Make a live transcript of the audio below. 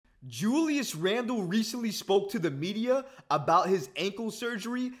Julius Randle recently spoke to the media about his ankle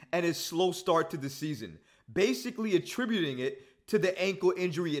surgery and his slow start to the season, basically attributing it to the ankle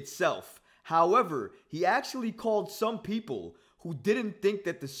injury itself. However, he actually called some people who didn't think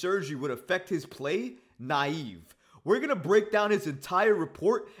that the surgery would affect his play naive. We're going to break down his entire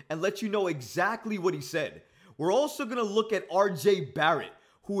report and let you know exactly what he said. We're also going to look at RJ Barrett,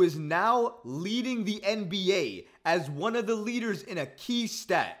 who is now leading the NBA as one of the leaders in a key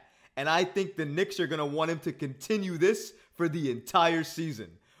stat. And I think the Knicks are going to want him to continue this for the entire season.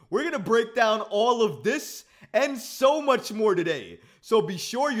 We're going to break down all of this and so much more today. So be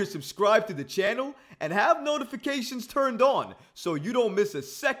sure you're subscribed to the channel and have notifications turned on so you don't miss a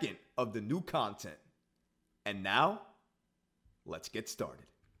second of the new content. And now, let's get started.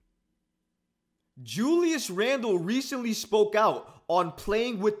 Julius Randle recently spoke out on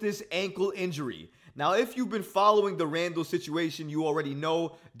playing with this ankle injury. Now, if you've been following the Randle situation, you already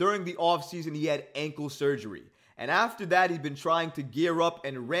know during the offseason he had ankle surgery. And after that, he's been trying to gear up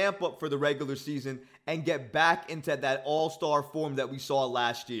and ramp up for the regular season and get back into that all-star form that we saw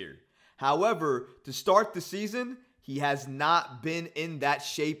last year. However, to start the season, he has not been in that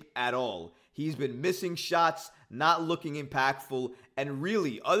shape at all. He's been missing shots, not looking impactful, and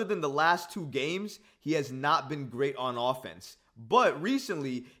really, other than the last 2 games, he has not been great on offense. But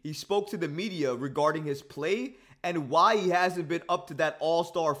recently, he spoke to the media regarding his play and why he hasn't been up to that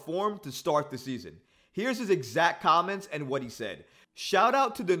all-star form to start the season. Here's his exact comments and what he said. Shout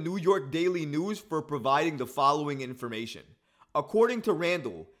out to the New York Daily News for providing the following information. According to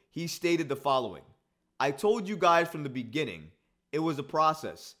Randle, he stated the following. I told you guys from the beginning, it was a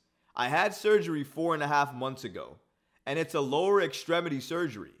process. I had surgery 4.5 months ago, and it's a lower extremity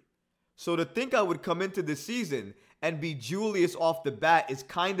surgery. So to think I would come into the season and be Julius off the bat is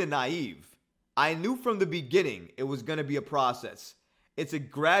kinda naive. I knew from the beginning it was gonna be a process. It's a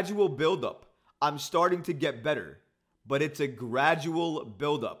gradual buildup. I'm starting to get better, but it's a gradual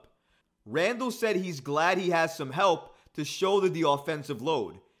buildup. Randle said he's glad he has some help to shoulder the offensive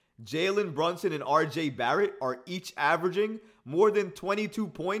load. Jalen Brunson and RJ Barrett are each averaging more than 22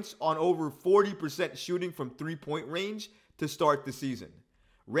 points on over 40% shooting from three-point range to start the season.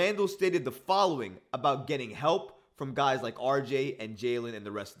 Randle stated the following about getting help from guys like RJ and Jalen and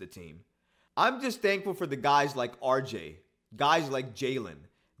the rest of the team. I'm just thankful for the guys like RJ, guys like Jalen.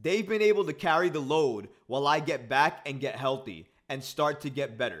 They've been able to carry the load while I get back and get healthy and start to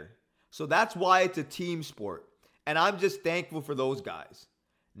get better. So that's why it's a team sport, and I'm just thankful for those guys.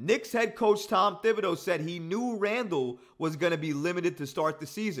 Knicks head coach Tom Thibodeau said he knew Randle was going to be limited to start the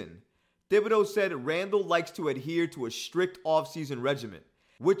season. Thibodeau said Randle likes to adhere to a strict offseason regimen,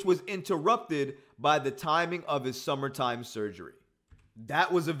 which was interrupted by the timing of his summertime surgery.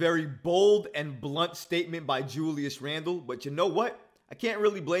 That was a very bold and blunt statement by Julius Randle, but you know what? I can't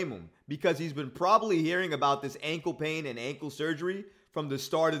really blame him because he's been probably hearing about this ankle pain and ankle surgery from the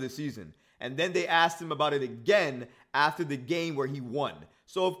start of the season. And then they asked him about it again after the game where he won.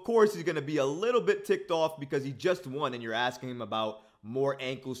 So of course he's going to be a little bit ticked off because he just won and you're asking him about more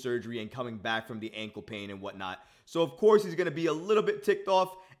ankle surgery and coming back from the ankle pain and whatnot. So of course he's going to be a little bit ticked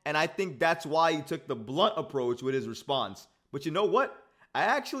off, and I think that's why he took the blunt approach with his response. But you know what? I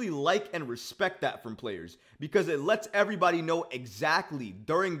actually like and respect that from players because it lets everybody know exactly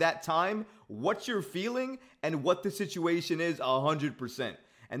during that time what you're feeling and what the situation is 100%.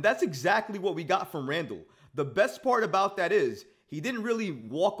 And that's exactly what we got from Randle. The best part about that is he didn't really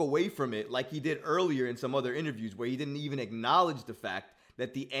walk away from it like he did earlier in some other interviews where he didn't even acknowledge the fact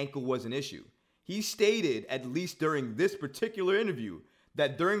that the ankle was an issue. He stated, at least during this particular interview,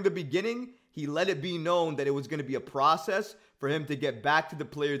 that during the beginning, he let it be known that it was going to be a process for him to get back to the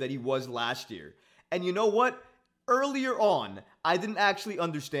player that he was last year. And you know what? Earlier on, I didn't actually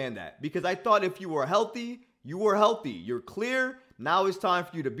understand that because I thought if you were healthy, you were healthy. You're clear. Now it's time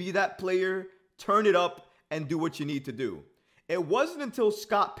for you to be that player, turn it up, and do what you need to do. It wasn't until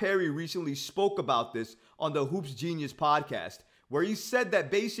Scott Perry recently spoke about this on the Hoops Genius podcast, where he said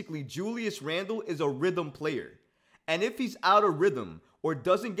that basically Julius Randle is a rhythm player. And if he's out of rhythm or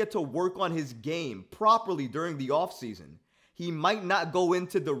doesn't get to work on his game properly during the offseason, he might not go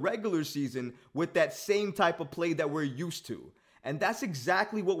into the regular season with that same type of play that we're used to. And that's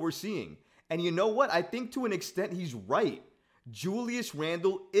exactly what we're seeing. And you know what? I think to an extent he's right. Julius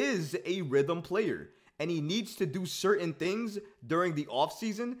Randle is a rhythm player, and he needs to do certain things during the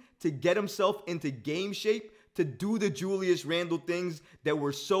offseason to get himself into game shape to do the Julius Randle things that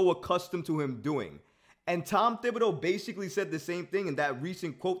we're so accustomed to him doing. And Tom Thibodeau basically said the same thing in that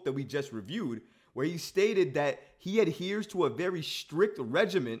recent quote that we just reviewed, where he stated that he adheres to a very strict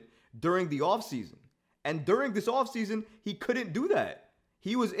regimen during the offseason. And during this offseason, he couldn't do that.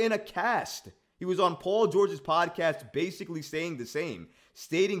 He was in a cast. He was on Paul George's podcast basically saying the same,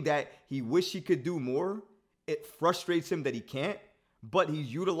 stating that he wished he could do more. It frustrates him that he can't, but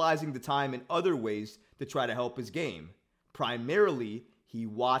he's utilizing the time in other ways to try to help his game. Primarily, he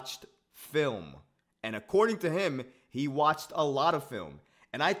watched film. And according to him, he watched a lot of film.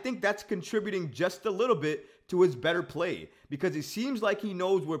 And I think that's contributing just a little bit to his better play, because it seems like he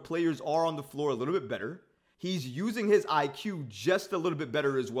knows where players are on the floor a little bit better. He's using his IQ just a little bit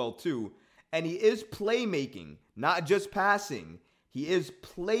better as well, too. And he is playmaking, not just passing. He is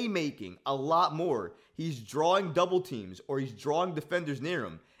playmaking a lot more. He's drawing double teams, or he's drawing defenders near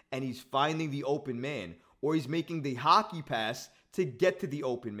him, and he's finding the open man, or he's making the hockey pass to get to the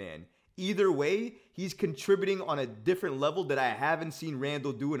open man. Either way, he's contributing on a different level that I haven't seen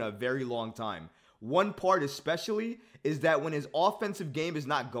Randle do in a very long time. One part especially is that when his offensive game is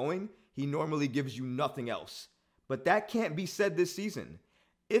not going, he normally gives you nothing else. But that can't be said this season.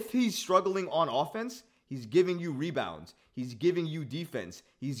 If he's struggling on offense, he's giving you rebounds. He's giving you defense.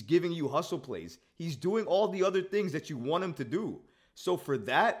 He's giving you hustle plays. He's doing all the other things that you want him to do. So for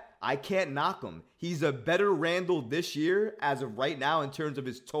that, I can't knock him. He's a better Randle this year as of right now in terms of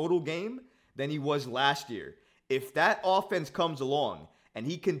his total game than he was last year. If that offense comes along and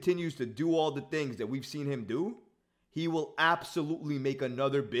he continues to do all the things that we've seen him do, he will absolutely make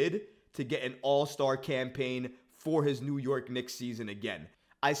another bid to get an all-star campaign for his New York Knicks season again.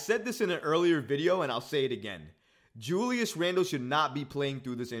 I said this in an earlier video, and I'll say it again. Julius Randle should not be playing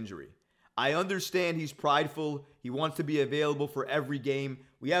through this injury. I understand he's prideful. He wants to be available for every game.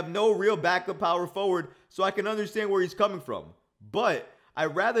 We have no real backup power forward, so I can understand where he's coming from. But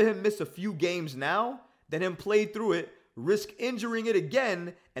I'd rather him miss a few games now than him play through it, risk injuring it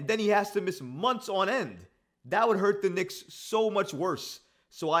again, and then he has to miss months on end. That would hurt the Knicks so much worse.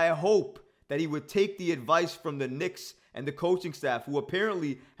 So I hope that he would take the advice from the Knicks and the coaching staff, who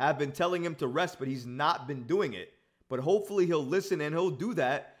apparently have been telling him to rest, but he's not been doing it. But hopefully he'll listen and he'll do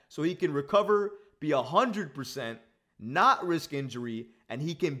that so he can recover, be 100%, not risk injury, and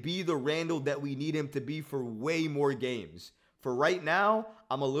he can be the Randle that we need him to be for way more games. For right now,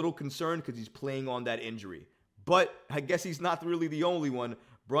 I'm a little concerned because he's playing on that injury. But I guess he's not really the only one.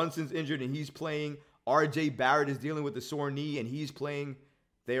 Brunson's injured and he's playing. RJ Barrett is dealing with a sore knee and he's playing.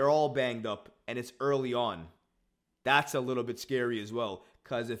 They're all banged up and it's early on. That's a little bit scary as well,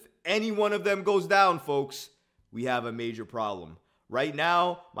 because if any one of them goes down, folks, we have a major problem. Right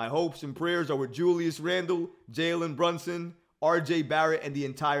now, my hopes and prayers are with Julius Randle, Jalen Brunson, RJ Barrett, and the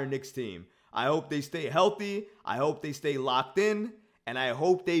entire Knicks team. I hope they stay healthy. I hope they stay locked in. And I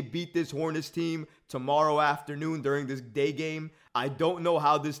hope they beat this Hornets team tomorrow afternoon during this day game. I don't know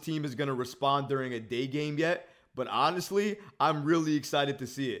how this team is going to respond during a day game yet. But honestly, I'm really excited to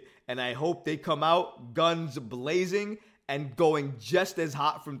see it. And I hope they come out guns blazing and going just as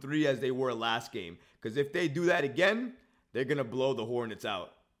hot from three as they were last game. Because if they do that again, they're going to blow the Hornets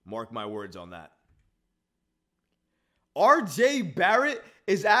out. Mark my words on that. RJ Barrett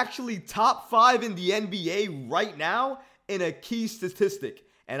is actually top 5 in the NBA right now in a key statistic.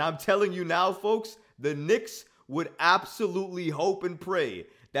 And I'm telling you now, folks, the Knicks would absolutely hope and pray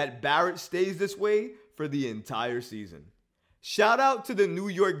that Barrett stays this way for the entire season. Shout out to the New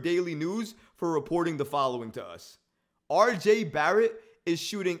York Daily News for reporting the following to us. RJ Barrett is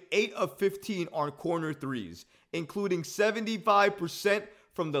shooting 8 of 15 on corner threes, including 75%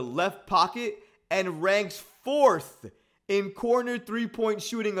 from the left pocket, and ranks 4th in corner three-point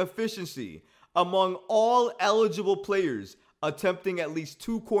shooting efficiency among all eligible players attempting at least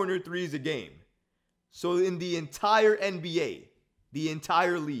 2 corner threes a game. So in the entire NBA, the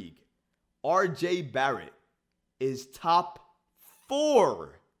entire league, RJ Barrett is top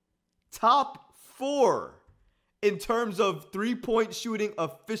 4 in terms of three-point shooting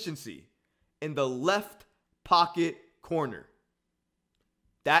efficiency in the left pocket corner.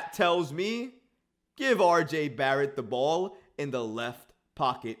 That tells me, give RJ Barrett the ball in the left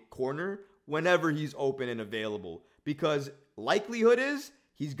pocket corner whenever he's open and available, because likelihood is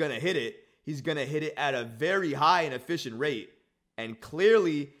he's going to hit it. He's going to hit it at a very high and efficient rate. And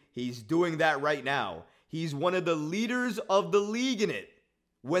clearly, he's doing that right now. He's one of the leaders of the league in it.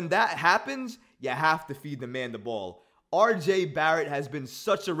 When that happens, you have to feed the man the ball. RJ Barrett has been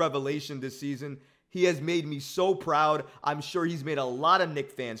such a revelation this season. He has made me so proud. I'm sure he's made a lot of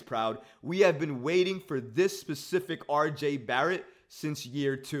Knicks fans proud. We have been waiting for this specific RJ Barrett since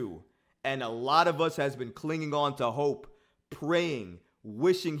year 2. And a lot of us has been clinging on to hope, praying,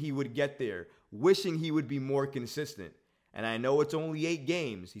 wishing he would get there, wishing he would be more consistent. And I know it's only 8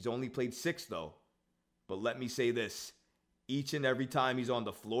 games. He's only played 6 though. But let me say this. Each and every time he's on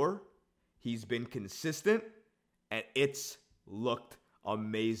the floor, he's been consistent and it's looked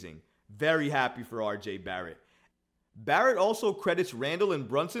Amazing. Very happy for RJ Barrett. Barrett also credits Randle and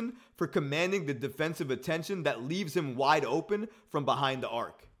Brunson for commanding the defensive attention that leaves him wide open from behind the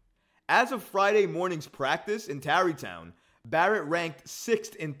arc. As of Friday morning's practice in Tarrytown, Barrett ranked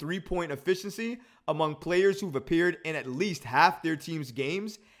 6th in three-point efficiency among players who've appeared in at least half their team's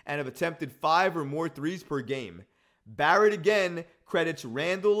games and have attempted 5 or more threes per game. Barrett again credits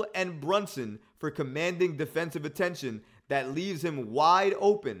Randle and Brunson for commanding defensive attention that leaves him wide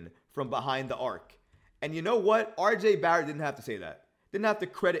open from behind the arc. And you know what? RJ Barrett didn't have to say that. Didn't have to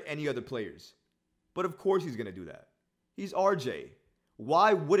credit any other players. But of course he's going to do that. He's RJ.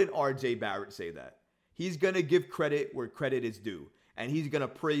 Why wouldn't RJ Barrett say that? He's going to give credit where credit is due. And he's going to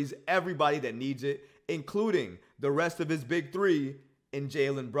praise everybody that needs it, including the rest of his big three in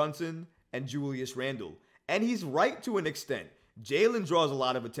Jalen Brunson and Julius Randle. And he's right to an extent. Jalen draws a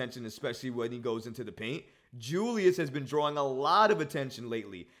lot of attention, especially when he goes into the paint. Julius has been drawing a lot of attention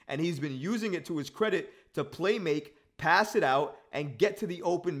lately, and he's been using it to his credit to play make, pass it out, and get to the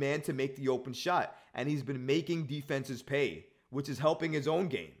open man to make the open shot. And he's been making defenses pay, which is helping his own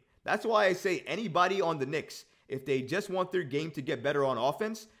game. That's why I say anybody on the Knicks, if they just want their game to get better on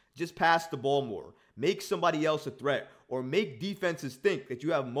offense, just pass the ball more. Make somebody else a threat, or make defenses think that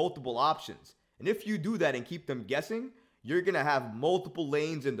you have multiple options. And if you do that and keep them guessing, you're going to have multiple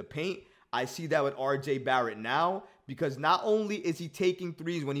lanes in the paint. I see that with RJ Barrett now, because not only is he taking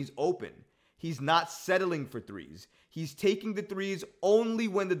threes when he's open, he's not settling for threes. He's taking the threes only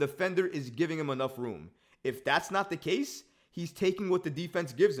when the defender is giving him enough room. If that's not the case, he's taking what the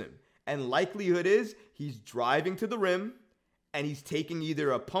defense gives him. And likelihood is he's driving to the rim and he's taking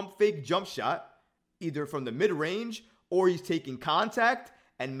either a pump fake jump shot, either from the mid-range, or he's taking contact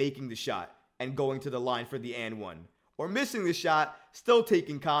and making the shot and going to the line for the and one. Or missing the shot, still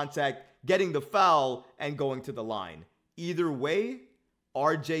taking contact, getting the foul, and going to the line. Either way,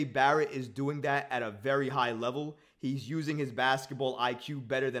 RJ Barrett is doing that at a very high level. He's using his basketball IQ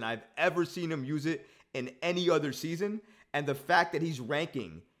better than I've ever seen him use it in any other season. And the fact that he's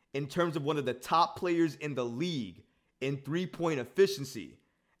ranking in terms of one of the top players in the league in three-point efficiency,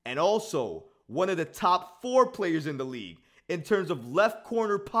 and also one of the top 4 players in the league in terms of left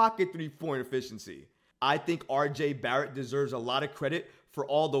corner pocket three-point efficiency. I think RJ Barrett deserves a lot of credit for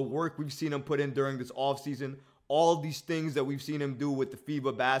all the work we've seen him put in during this offseason, all these things that we've seen him do with the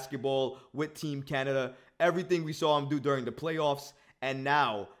FIBA basketball, with Team Canada, everything we saw him do during the playoffs, and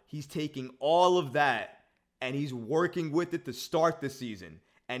now he's taking all of that and he's working with it to start the season,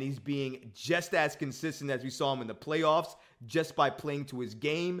 and he's being just as consistent as we saw him in the playoffs, just by playing to his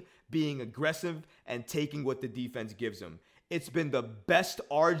game, being aggressive, and taking what the defense gives him. It's been the best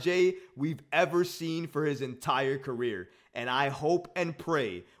RJ we've ever seen for his entire career. And I hope and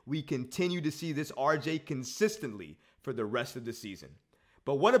pray we continue to see this RJ consistently for the rest of the season.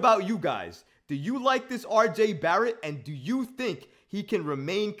 But what about you guys? Do you like this RJ Barrett? And do you think he can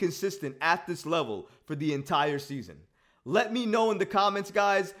remain consistent at this level for the entire season? Let me know in the comments,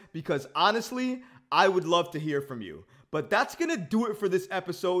 guys, because honestly, I would love to hear from you. But that's going to do it for this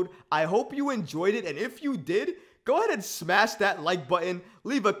episode. I hope you enjoyed it. And if you did, go ahead and smash that like button,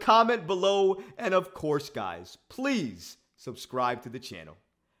 leave a comment below, and of course, guys, please subscribe to the channel.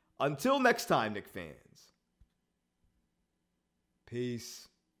 Until next time, Knicks fans. Peace.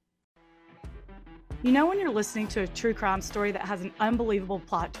 You know when you're listening to a true crime story that has an unbelievable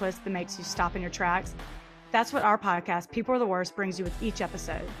plot twist that makes you stop in your tracks? That's what our podcast, People Are the Worst, brings you with each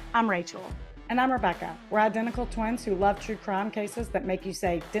episode. I'm Rachel. And I'm Rebecca. We're identical twins who love true crime cases that make you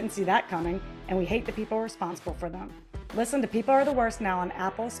say, didn't see that coming, and we hate the people responsible for them. Listen to People Are the Worst now on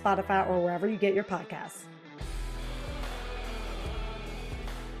Apple, Spotify, or wherever you get your podcasts.